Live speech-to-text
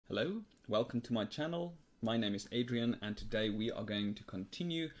Hello, welcome to my channel. My name is Adrian and today we are going to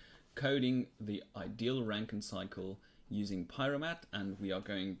continue coding the ideal Rankine cycle using PYroMat, and we are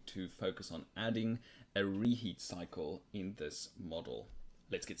going to focus on adding a reheat cycle in this model.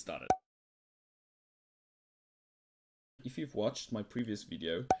 Let's get started. If you've watched my previous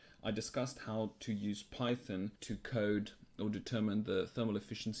video, I discussed how to use Python to code or determine the thermal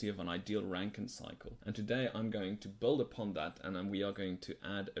efficiency of an ideal Rankine cycle. And today I'm going to build upon that, and then we are going to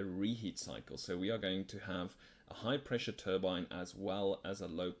add a reheat cycle. So we are going to have a high pressure turbine as well as a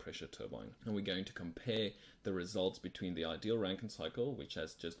low pressure turbine. And we're going to compare the results between the ideal Rankine cycle, which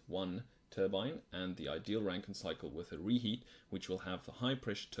has just one turbine, and the ideal Rankine cycle with a reheat, which will have the high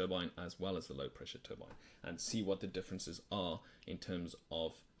pressure turbine as well as the low pressure turbine, and see what the differences are in terms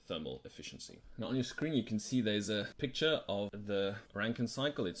of thermal efficiency. Now on your screen you can see there's a picture of the Rankine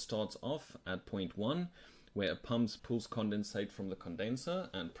cycle. It starts off at point 1 where a pump pulls condensate from the condenser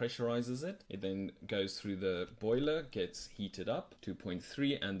and pressurizes it. It then goes through the boiler, gets heated up to point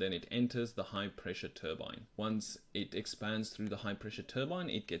 3, and then it enters the high pressure turbine. Once it expands through the high pressure turbine,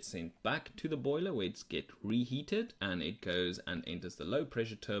 it gets sent back to the boiler where it's get reheated, and it goes and enters the low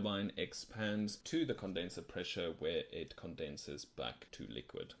pressure turbine, expands to the condenser pressure where it condenses back to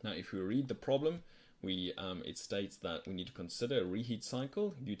liquid. Now if we read the problem, it states that we need to consider a reheat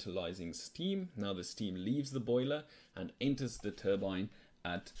cycle utilizing steam. Now the steam leaves the boiler and enters the turbine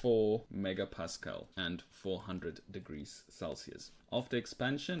at 4 megapascal and 400 degrees Celsius. After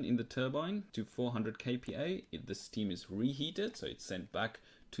expansion in the turbine to 400 kPa, the steam is reheated, so it's sent back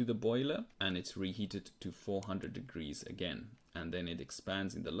to the boiler and it's reheated to 400 degrees again. And then it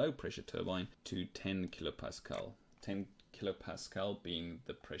expands in the low pressure turbine to 10 kilopascal. 10 kilopascal being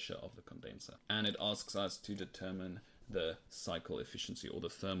the pressure of the condenser. And it asks us to determine the cycle efficiency or the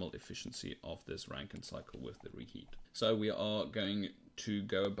thermal efficiency of this Rankine cycle with the reheat. So we are going to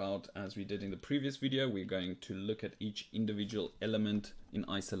go about as we did in the previous video. We're going to look at each individual element in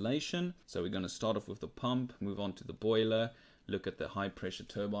isolation. So we're going to start off with the pump, move on to the boiler, look at the high pressure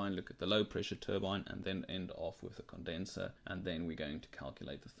turbine, look at the low pressure turbine, and then end off with the condenser. And then we're going to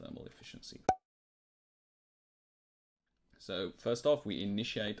calculate the thermal efficiency. So first off, we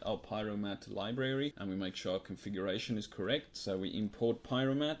initiate our PYroMat library and we make sure our configuration is correct. So we import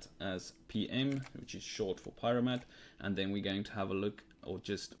PYroMat as PM, which is short for PYroMat, and then we're going to have a look, or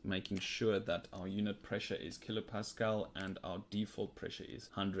just making sure that our unit pressure is kilopascal and our default pressure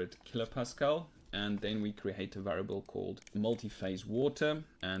is 100 kilopascal. And then we create a variable called multi-phase water,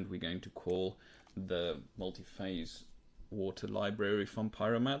 and we're going to call the multi-phase water library from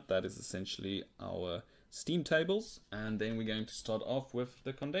PYroMat. That is essentially our steam tables, and then we're going to start off with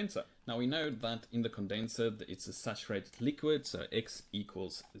the condenser. Now we know that in the condenser it's a saturated liquid, so X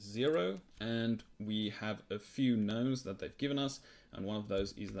equals 0, and we have a few knowns that they've given us, and one of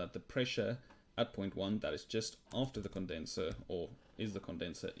those is that the pressure at point 1, that is just after the condenser, or is the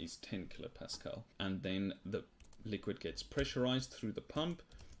condenser, is 10 kilopascal, and then the liquid gets pressurized through the pump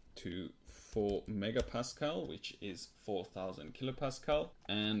to 4 megapascal, which is 4000 kilopascal.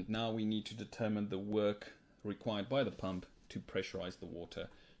 And now we need to determine the work required by the pump to pressurize the water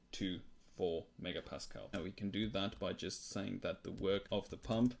to 4 megapascal. Now we can do that by just saying that the work of the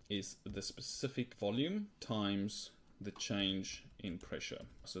pump is the specific volume times the change in pressure.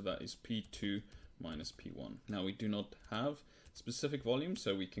 So that is P2 minus P1. Now we do not have specific volume,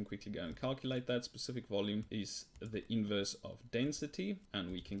 so we can quickly go and calculate that. Specific volume is the inverse of density,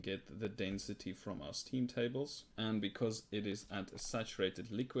 and we can get the density from our steam tables. And because it is at a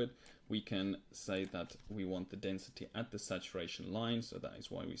saturated liquid, we can say that we want the density at the saturation line, so that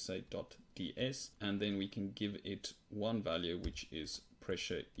is why we say .ds, and then we can give it one value, which is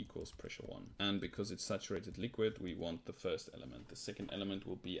pressure equals pressure 1. And because it's saturated liquid, we want the first element. The second element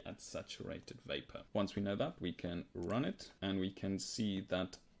will be at saturated vapor. Once we know that, we can run it, and we can see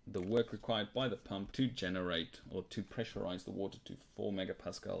that the work required by the pump to generate or to pressurize the water to 4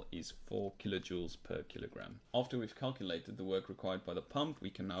 megapascal is 4 kilojoules per kilogram. After we've calculated the work required by the pump,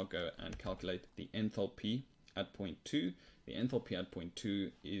 we can now go and calculate the enthalpy at point 2. The enthalpy at point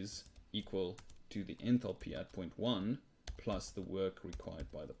 2 is equal to the enthalpy at point 1 plus the work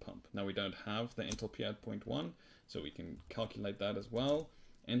required by the pump. Now we don't have the enthalpy at point 1, so we can calculate that as well.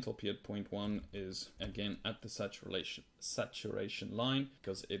 Enthalpy at point 1 is again at the saturation line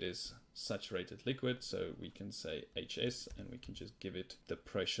because it is saturated liquid, so we can say HS and we can just give it the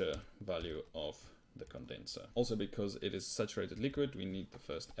pressure value of the condenser. Also, because it is saturated liquid, we need the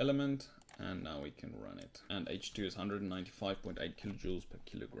first element, and now we can run it. And H2 is 195.8 kilojoules per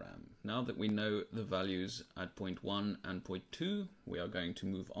kilogram. Now that we know the values at point 1 and point 2, we are going to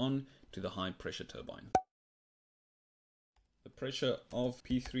move on to the high pressure turbine. The pressure of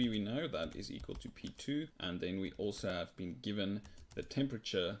P3 we know that is equal to P2, and then we also have been given the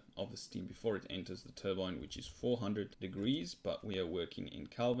temperature of the steam before it enters the turbine, which is 400 degrees, but we are working in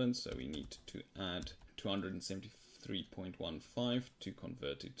Kelvin, so we need to add 273.15 to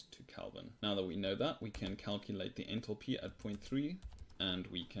convert it to Kelvin. Now that we know that, we can calculate the enthalpy at point 3, and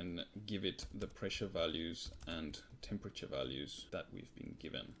we can give it the pressure values and temperature values that we've been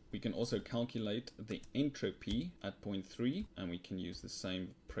given. We can also calculate the entropy at point 3, and we can use the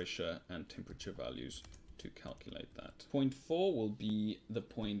same pressure and temperature values to calculate that. Point 4 will be the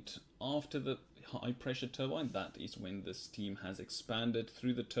point after the high pressure turbine. That is when the steam has expanded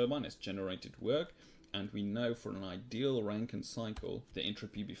through the turbine, has generated work. And we know for an ideal Rankine cycle, the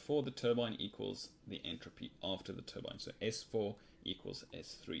entropy before the turbine equals the entropy after the turbine. So S4 equals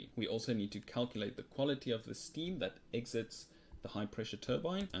S3. We also need to calculate the quality of the steam that exits the high pressure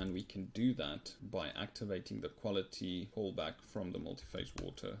turbine, and we can do that by activating the quality callback from the multi-phase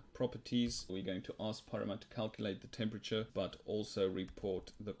water properties. We're going to ask PYroMat to calculate the temperature, but also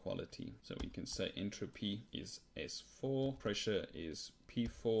report the quality. So we can say entropy is S4, pressure is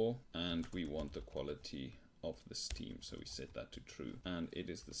P4, and we want the quality of the steam. So we set that to true, and it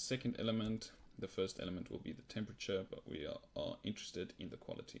is the second element. The first element will be the temperature, but we are interested in the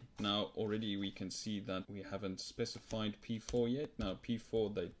quality. Now already we can see that we haven't specified P4 yet. Now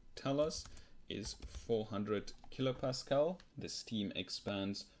P4, they tell us, is 400 kilopascal. The steam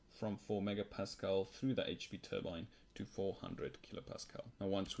expands from 4 megapascal through the HP turbine to 400 kilopascal. Now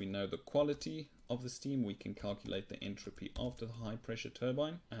once we know the quality of the steam, we can calculate the entropy after the high pressure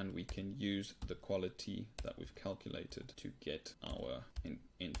turbine, and we can use the quality that we've calculated to get our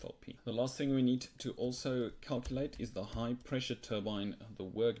enthalpy. The last thing we need to also calculate is the high pressure turbine, the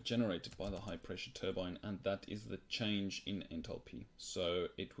work generated by the high pressure turbine, and that is the change in enthalpy. So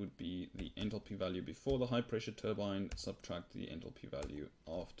it would be the enthalpy value before the high pressure turbine, subtract the enthalpy value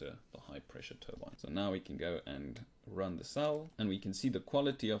after the high pressure turbine. So now we can go and run the cell, and we can see the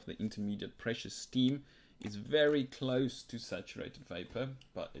quality of the intermediate pressure steam is very close to saturated vapor,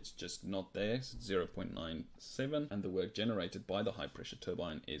 but it's just not there. It's 0.97, and the work generated by the high pressure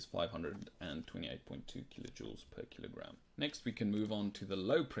turbine is 528.2 kilojoules per kilogram. Next, we can move on to the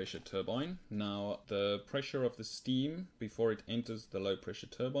low pressure turbine. Now, the pressure of the steam before it enters the low pressure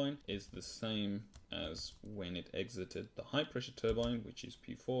turbine is the same as when it exited the high pressure turbine, which is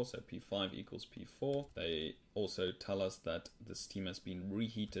P4, so P5 equals P4. They also tell us that the steam has been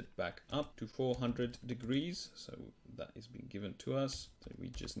reheated back up to 400 degrees, so that is being given to us. So we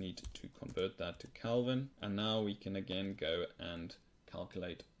just need to convert that to Kelvin, and now we can again go and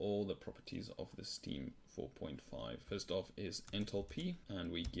calculate all the properties of the steam for 0.5. First off is enthalpy,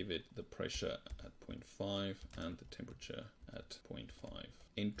 and we give it the pressure at 0.5 and the temperature at 0.5.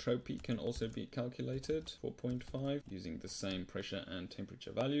 Entropy can also be calculated for 0.5 using the same pressure and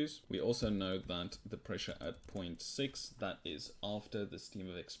temperature values. We also know that the pressure at 0.6, that is after the steam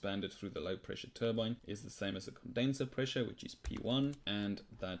has expanded through the low pressure turbine, is the same as the condenser pressure, which is P1, and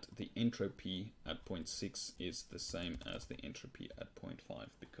that the entropy at 0.6 is the same as the entropy at 0.5.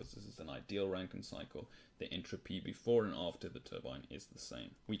 Because this is an ideal Rankine cycle, the entropy before and after the turbine is the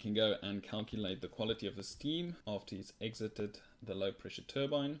same. We can go and calculate the quality of the steam after it's exited the low pressure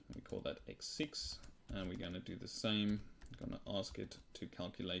turbine. We call that X6, and we're going to do the same. I'm going to ask it to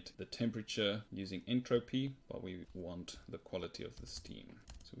calculate the temperature using entropy, but we want the quality of the steam.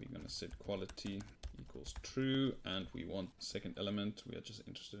 So we're going to set quality equals true, and we want second element. We are just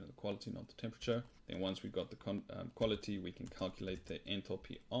interested in the quality, not the temperature. Then once we've got the quality, we can calculate the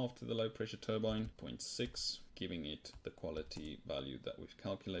enthalpy after the low pressure turbine, 0.6, giving it the quality value that we've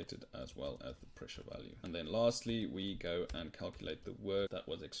calculated as well as the pressure value. And then lastly, we go and calculate the work that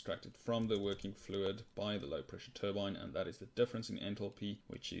was extracted from the working fluid by the low pressure turbine, and that is the difference in enthalpy,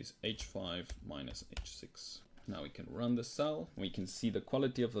 which is H5 minus H6. Now we can run the cell. We can see the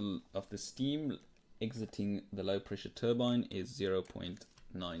quality of the steam exiting the low pressure turbine is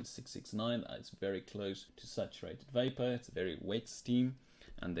 0.9669. That's very close to saturated vapor. It's a very wet steam.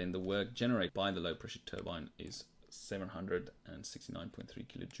 And then the work generated by the low pressure turbine is 769.3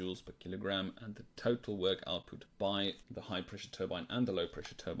 kilojoules per kilogram, and the total work output by the high pressure turbine and the low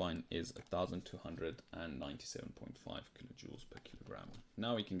pressure turbine is 1297.5 kilojoules per kilogram.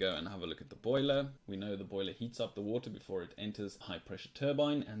 Now we can go and have a look at the boiler. We know the boiler heats up the water before it enters the high pressure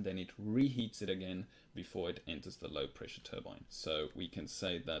turbine, and then it reheats it again before it enters the low pressure turbine. So we can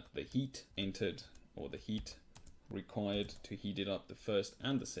say that the heat entered, or the heat required to heat it up the first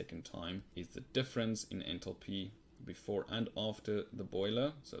and the second time, is the difference in enthalpy before and after the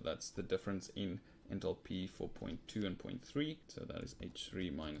boiler. So that's the difference in enthalpy for point 2 and point 3. So that is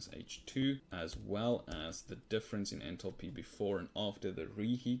H3 minus H2, as well as the difference in enthalpy before and after the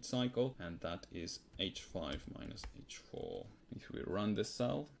reheat cycle, and that is H5 minus H4. If we run this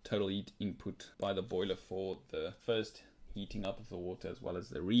cell, total heat input by the boiler for the first heating up of the water as well as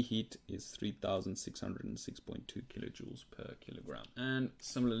the reheat is 3606.2 kilojoules per kilogram. And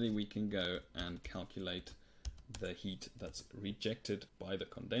similarly, we can go and calculate the heat that's rejected by the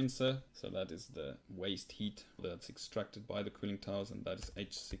condenser. So that is the waste heat that's extracted by the cooling towers, and that is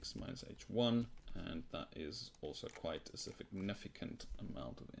H6 minus H1, and that is also quite a significant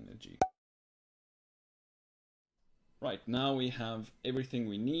amount of energy. Right, now we have everything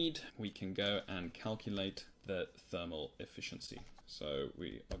we need. We can go and calculate the thermal efficiency. So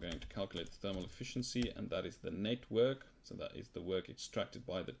we are going to calculate the thermal efficiency, and that is the net work. So that is the work extracted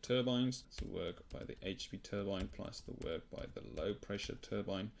by the turbines. It's the work by the HP turbine plus the work by the low pressure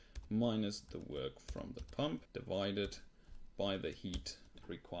turbine minus the work from the pump divided by the heat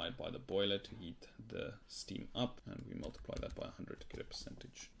required by the boiler to heat the steam up, and we multiply that by 100 to get a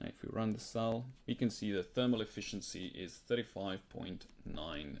percentage. Now if we run the cell, we can see the thermal efficiency is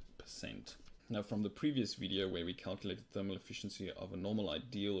 35.9%. Now from the previous video where we calculated thermal efficiency of a normal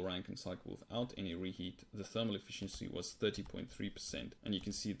ideal Rankine cycle without any reheat, the thermal efficiency was 30.3%, and you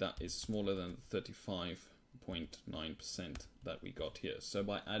can see that is smaller than the 35.9% that we got here. So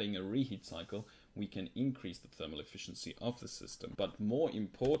by adding a reheat cycle, we can increase the thermal efficiency of the system. But more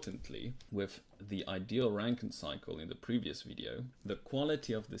importantly, with the ideal Rankine cycle in the previous video, the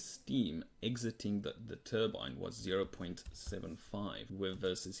quality of the steam exiting the turbine was 0.75,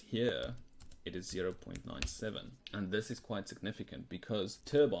 versus here it is 0.97. And this is quite significant because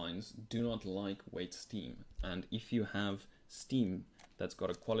turbines do not like wet steam. And if you have steam that's got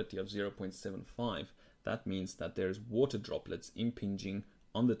a quality of 0.75, that means that there's water droplets impinging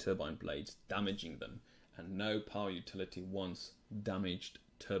on the turbine blades, damaging them, and no power utility wants damaged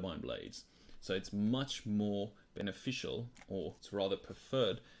turbine blades. So it's much more beneficial, or it's rather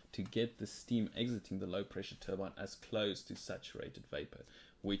preferred, to get the steam exiting the low pressure turbine as close to saturated vapor,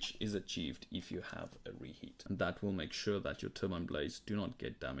 which is achieved if you have a reheat. And that will make sure that your turbine blades do not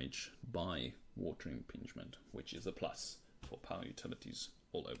get damaged by water impingement, which is a plus for power utilities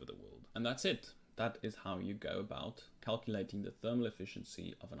all over the world. And that's it. That is how you go about calculating the thermal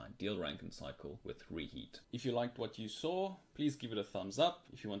efficiency of an ideal Rankine cycle with reheat. If you liked what you saw, please give it a thumbs up.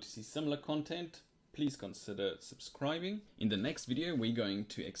 If you want to see similar content, please consider subscribing. In the next video, we're going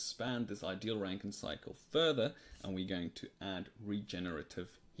to expand this ideal Rankine cycle further, and we're going to add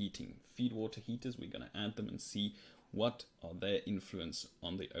regenerative heating. Feed water heaters, we're going to add them and see what are their influence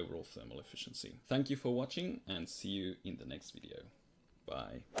on the overall thermal efficiency. Thank you for watching, and see you in the next video.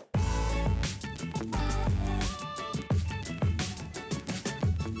 Bye.